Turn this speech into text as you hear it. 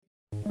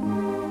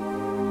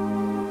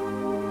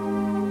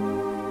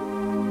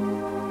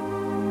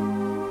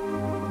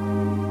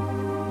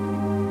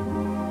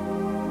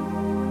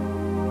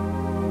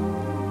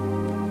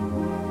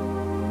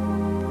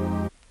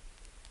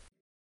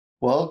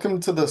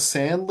Welcome to the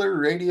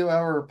Sandler Radio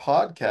Hour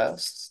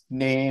podcast,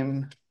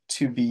 name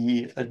to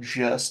be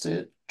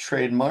adjusted,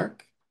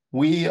 trademark.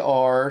 We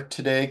are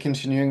today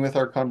continuing with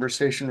our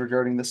conversation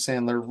regarding the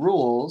Sandler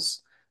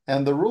rules.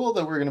 And the rule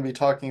that we're going to be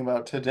talking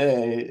about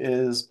today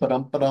is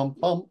ba-dum,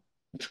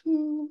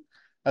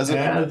 as a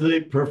As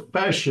a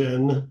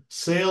profession,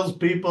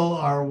 salespeople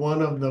are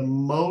one of the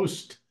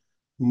most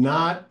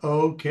not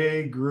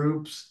okay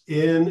groups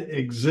in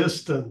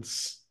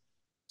existence.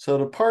 So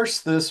to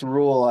parse this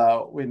rule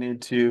out, we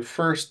need to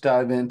first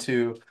dive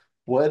into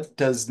what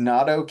does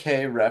not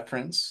okay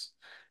reference.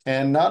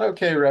 And not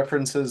okay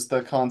references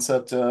the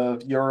concept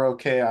of you're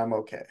okay, I'm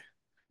okay,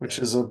 which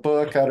Yeah. is a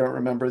book. I don't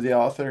remember the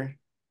author,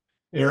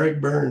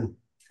 Eric Byrne.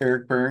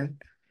 Eric Byrne.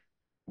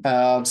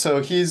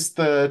 So he's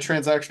the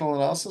transactional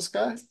analysis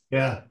guy.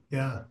 Yeah,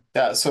 yeah.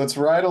 Yeah, so it's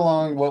right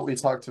along what we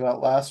talked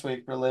about last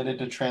week related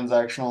to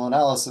transactional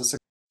analysis.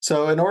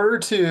 So in order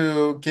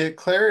to get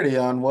clarity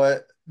on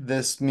what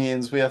this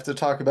means, we have to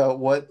talk about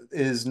what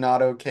is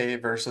not okay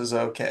versus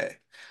okay.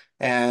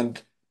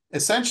 And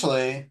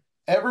essentially,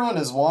 everyone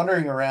is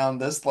wandering around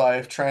this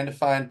life trying to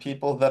find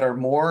people that are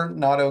more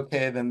not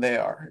okay than they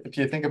are. If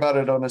you think about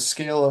it on a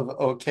scale of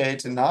okay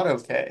to not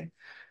okay,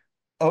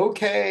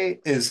 okay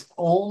is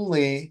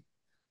only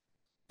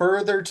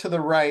further to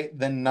the right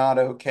than not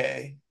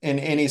okay in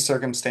any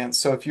circumstance.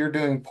 So if you're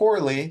doing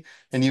poorly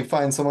and you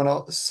find someone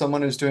else,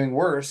 someone who's doing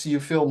worse,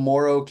 you feel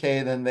more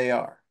okay than they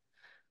are.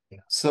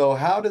 So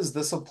how does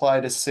this apply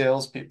to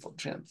salespeople,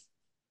 Jim?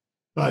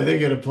 I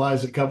think it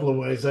applies a couple of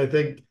ways. I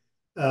think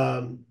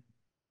um,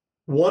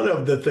 one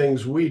of the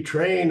things we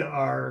train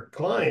our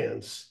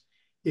clients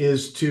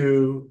is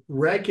to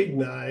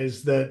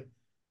recognize that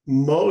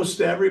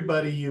most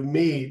everybody you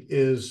meet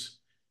is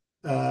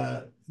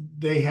uh,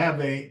 they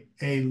have a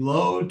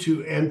low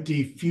to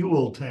empty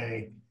fuel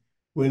tank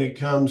when it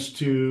comes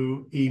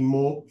to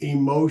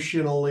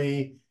emotional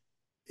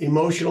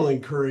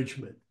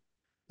encouragement.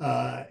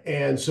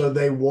 And so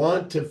they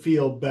want to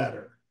feel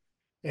better.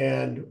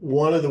 And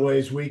one of the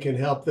ways we can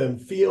help them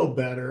feel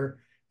better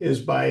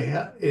is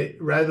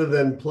rather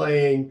than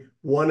playing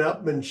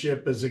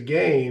one-upmanship as a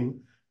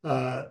game,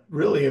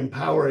 really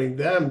empowering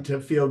them to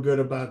feel good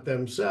about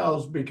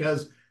themselves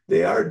because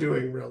they are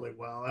doing really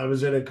well. I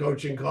was in a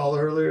coaching call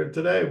earlier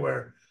today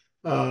where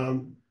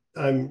um,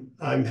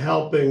 I'm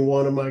helping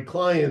one of my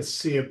clients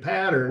see a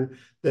pattern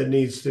that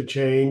needs to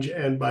change,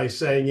 and by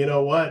saying, you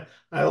know what,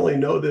 I only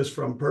know this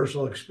from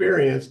personal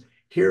experience.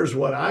 Here's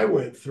what I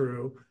went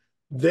through.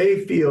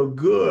 They feel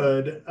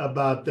good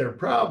about their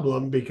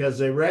problem because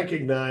they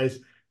recognize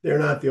they're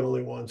not the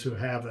only ones who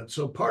have it.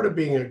 So part of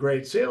being a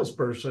great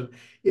salesperson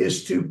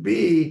is to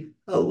be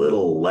a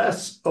little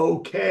less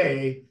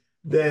okay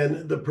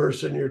than the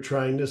person you're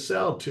trying to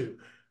sell to,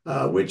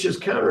 which is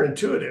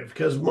counterintuitive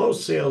because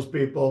most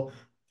salespeople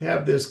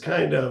have this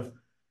kind of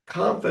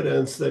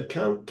confidence that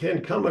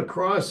can come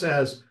across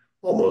as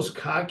almost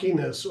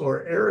cockiness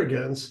or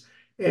arrogance.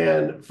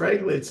 And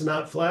frankly, it's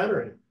not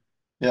flattering.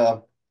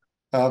 Yeah.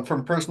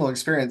 From personal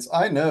experience,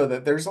 I know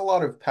that there's a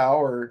lot of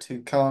power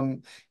to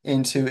come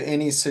into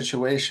any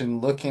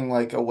situation looking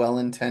like a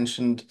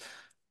well-intentioned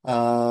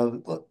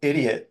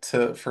idiot,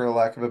 for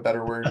lack of a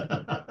better word.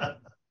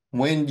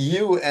 When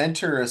you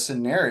enter a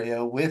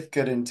scenario with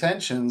good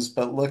intentions,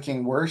 but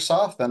looking worse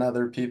off than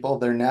other people,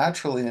 they're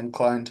naturally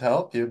inclined to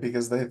help you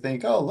because they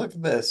think, oh, look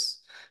at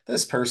this.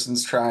 This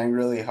person's trying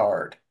really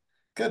hard.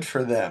 Good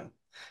for them.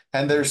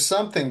 And there's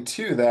something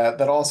to that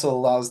that also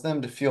allows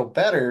them to feel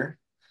better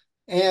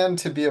and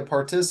to be a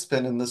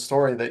participant in the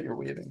story that you're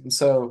weaving. And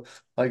so,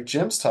 like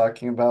Jim's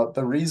talking about,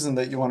 the reason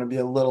that you want to be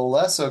a little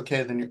less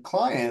okay than your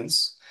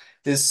clients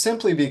is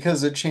simply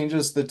because it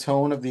changes the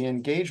tone of the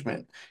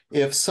engagement.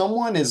 If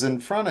someone is in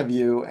front of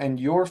you and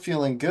you're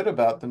feeling good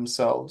about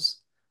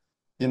themselves,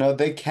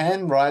 they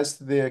can rise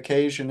to the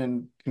occasion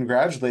and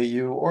congratulate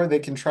you, or they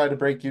can try to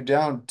break you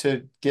down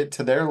to get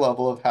to their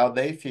level of how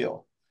they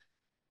feel.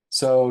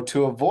 So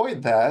to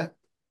avoid that,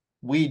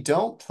 we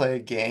don't play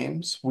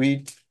games.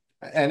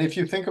 And if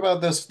you think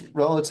about this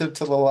relative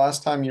to the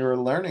last time you were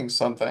learning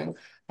something,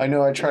 I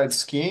know I tried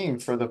skiing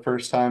for the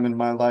first time in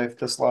my life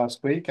this last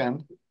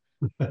weekend.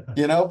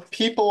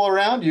 People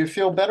around you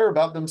feel better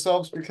about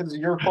themselves because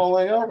you're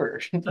falling over.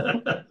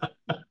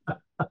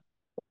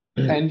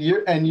 And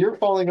you're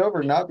falling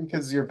over not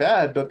because you're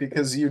bad, but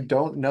because you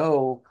don't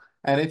know.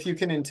 And if you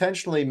can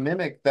intentionally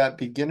mimic that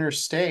beginner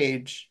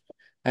stage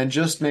and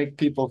just make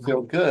people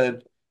feel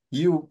good,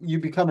 you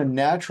become a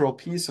natural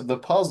piece of the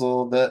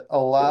puzzle that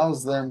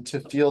allows them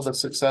to feel the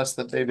success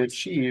that they've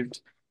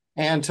achieved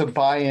and to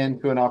buy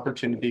into an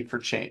opportunity for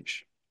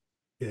change.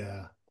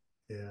 Yeah,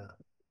 yeah.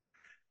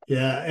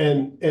 Yeah,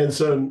 and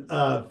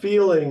so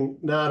feeling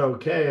not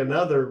okay.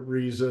 Another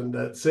reason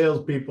that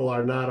salespeople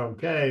are not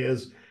okay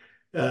is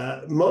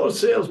most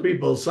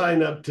salespeople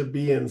sign up to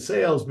be in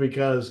sales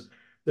because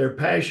they're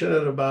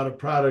passionate about a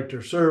product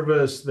or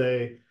service.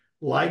 They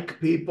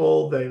like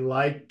people. They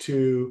like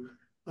to.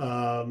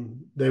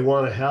 They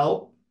want to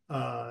help.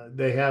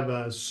 They have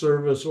a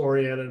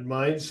service-oriented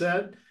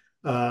mindset.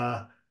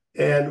 Uh,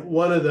 And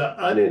one of the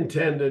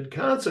unintended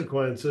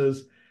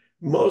consequences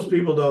most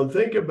people don't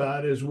think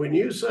about is when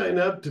you sign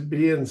up to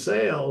be in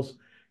sales,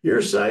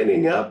 you're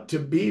signing up to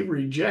be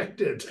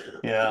rejected.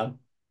 Yeah.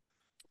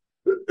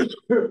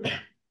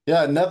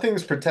 Yeah,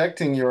 nothing's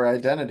protecting your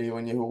identity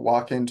when you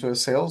walk into a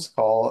sales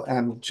call,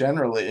 and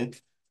generally,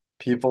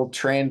 people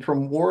train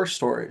from war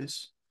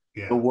stories.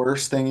 The Yeah.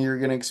 worst thing you're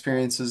going to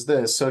experience is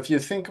this. So if you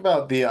think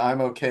about the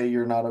I'm okay,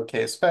 you're not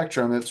okay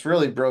spectrum, it's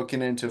really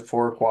broken into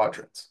four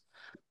quadrants.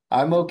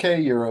 I'm okay,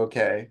 you're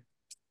okay.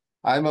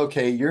 I'm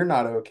okay, you're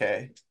not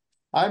okay.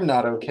 I'm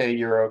not okay,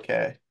 you're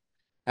okay.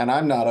 And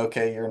I'm not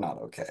okay, you're not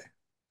okay.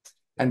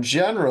 And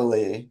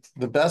generally,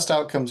 the best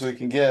outcomes we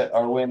can get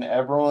are when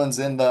everyone's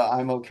in the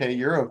I'm okay,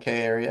 you're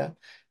okay area.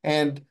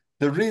 And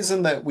the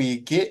reason that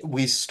we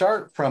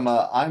start from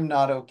a I'm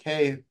not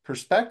okay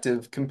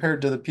perspective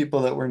compared to the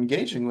people that we're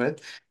engaging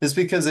with is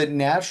because it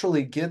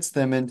naturally gets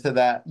them into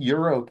that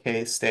you're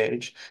okay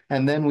stage.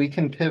 And then we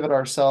can pivot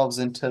ourselves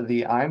into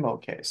the I'm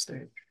okay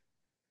stage.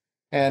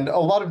 And a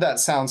lot of that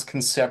sounds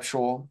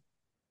conceptual,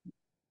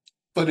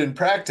 but in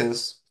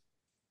practice,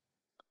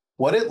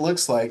 what it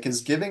looks like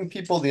is giving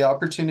people the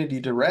opportunity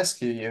to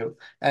rescue you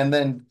and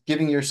then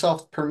giving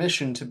yourself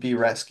permission to be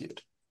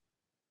rescued.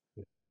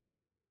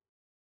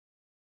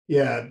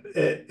 Yeah,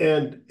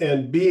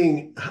 and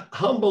being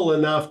humble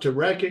enough to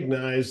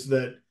recognize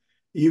that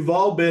you've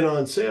all been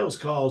on sales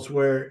calls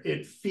where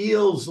it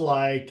feels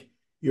like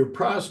your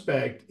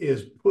prospect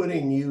is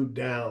putting you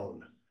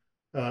down.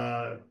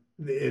 Uh,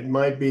 it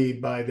might be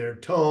by their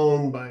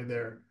tone, by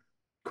their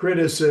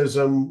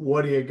criticism.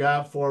 What do you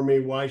got for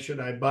me? Why should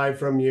I buy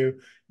from you?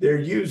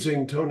 They're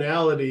using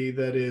tonality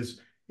that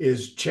is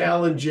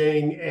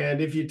challenging,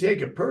 and if you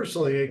take it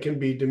personally, it can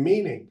be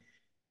demeaning.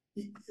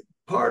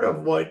 Part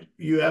of what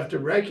you have to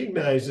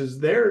recognize is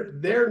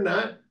they're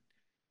not,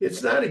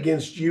 it's not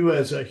against you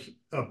as a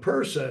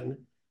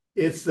person,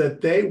 it's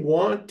that they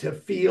want to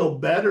feel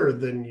better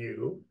than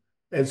you,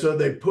 and so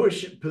they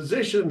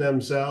position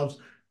themselves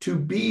to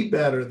be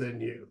better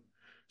than you.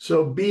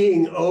 So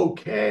being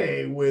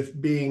okay with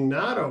being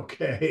not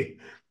okay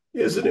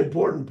is an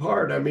important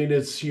part. I mean,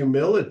 it's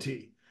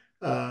humility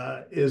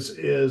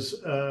is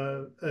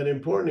an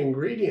important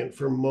ingredient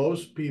for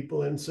most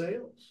people in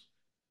sales.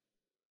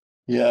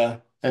 Yeah.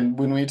 And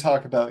when we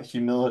talk about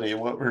humility,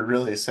 what we're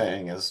really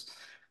saying is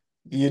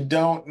you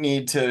don't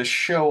need to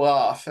show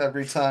off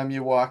every time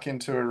you walk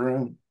into a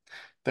room.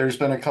 There's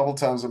been a couple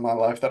times in my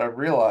life that I've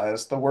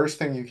realized the worst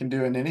thing you can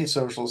do in any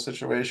social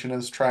situation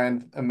is try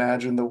and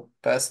imagine the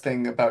best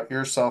thing about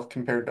yourself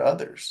compared to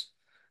others.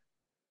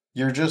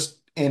 You're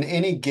just in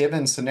any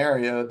given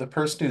scenario, the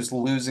person who's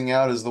losing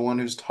out is the one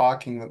who's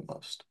talking the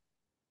most.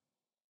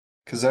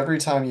 Because every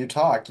time you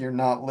talk, you're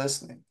not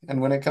listening.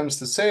 And when it comes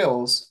to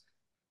sales,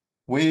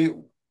 we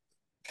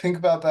think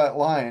about that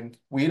line.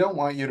 We don't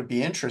want you to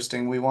be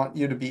interesting. We want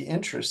you to be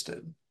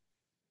interested.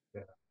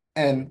 Yeah.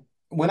 And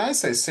when I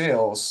say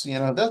sales,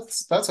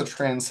 that's a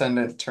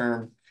transcendent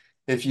term.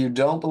 If you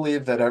don't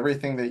believe that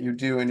everything that you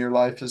do in your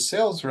life is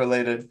sales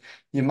related,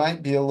 you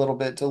might be a little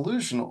bit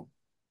delusional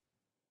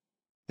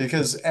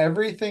because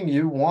everything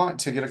you want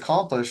to get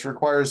accomplished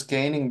requires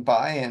gaining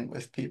buy-in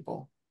with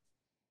people.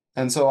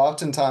 And so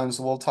oftentimes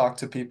we'll talk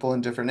to people in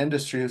different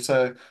industries and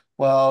say,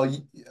 well,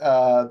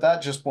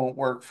 that just won't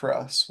work for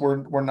us.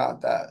 We're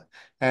not that.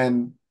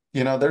 And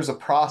there's a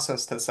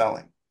process to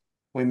selling.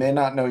 We may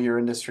not know your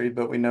industry,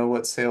 but we know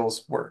what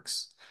sales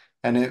works.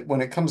 And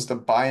when it comes to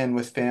buy-in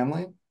with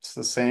family, it's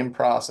the same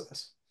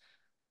process.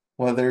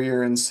 Whether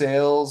you're in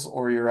sales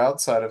or you're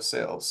outside of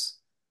sales,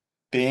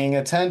 being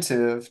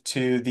attentive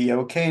to the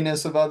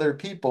okayness of other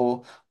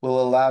people will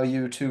allow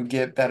you to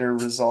get better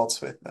results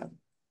with them.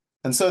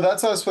 And so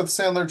that's us with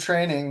Sandler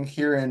Training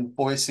here in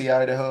Boise,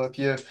 Idaho. If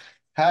you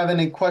have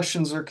any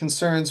questions or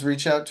concerns,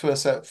 reach out to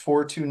us at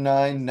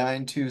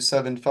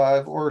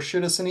 429-9275 or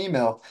shoot us an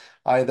email,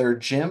 either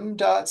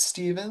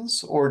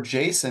jim.stevens or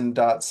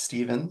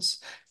jason.stevens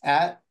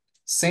at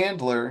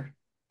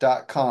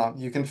sandler.com.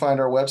 You can find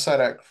our website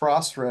at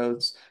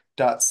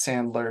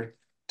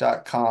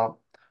crossroads.sandler.com.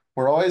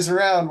 We're always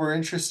around. We're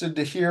interested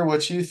to hear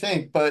what you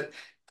think, but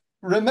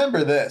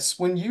remember this,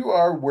 when you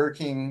are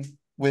working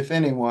with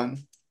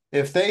anyone,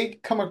 if they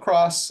come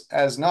across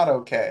as not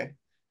okay,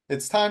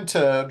 it's time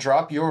to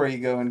drop your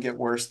ego and get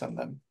worse than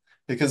them,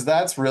 because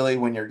that's really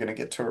when you're going to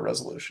get to a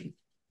resolution.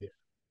 Yeah.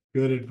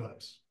 Good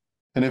advice.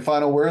 Any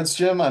final words,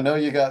 Jim? I know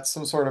you got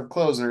some sort of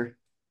closer.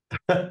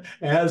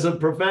 As a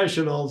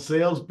professional,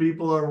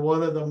 salespeople are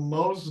one of the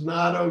most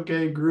not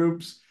okay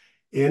groups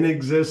in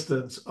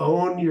existence.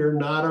 Own your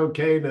not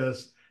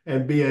okayness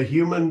and be a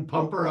human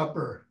pumper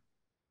upper.